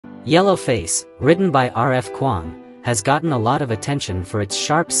Yellowface, written by R.F. Kuang, has gotten a lot of attention for its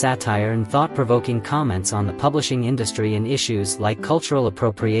sharp satire and thought-provoking comments on the publishing industry and issues like cultural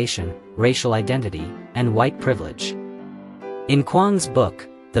appropriation, racial identity, and white privilege. In Kuang's book,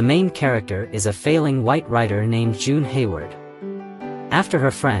 the main character is a failing white writer named June Hayward. After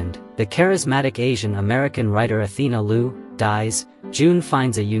her friend, the charismatic Asian American writer Athena Liu, dies, June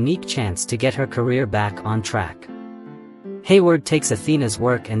finds a unique chance to get her career back on track. Hayward takes Athena's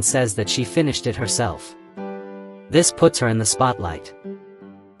work and says that she finished it herself. This puts her in the spotlight.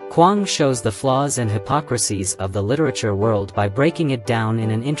 Kuang shows the flaws and hypocrisies of the literature world by breaking it down in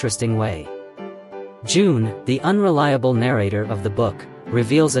an interesting way. June, the unreliable narrator of the book,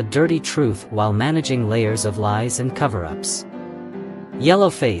 reveals a dirty truth while managing layers of lies and cover-ups.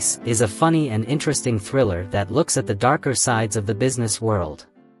 Yellowface is a funny and interesting thriller that looks at the darker sides of the business world.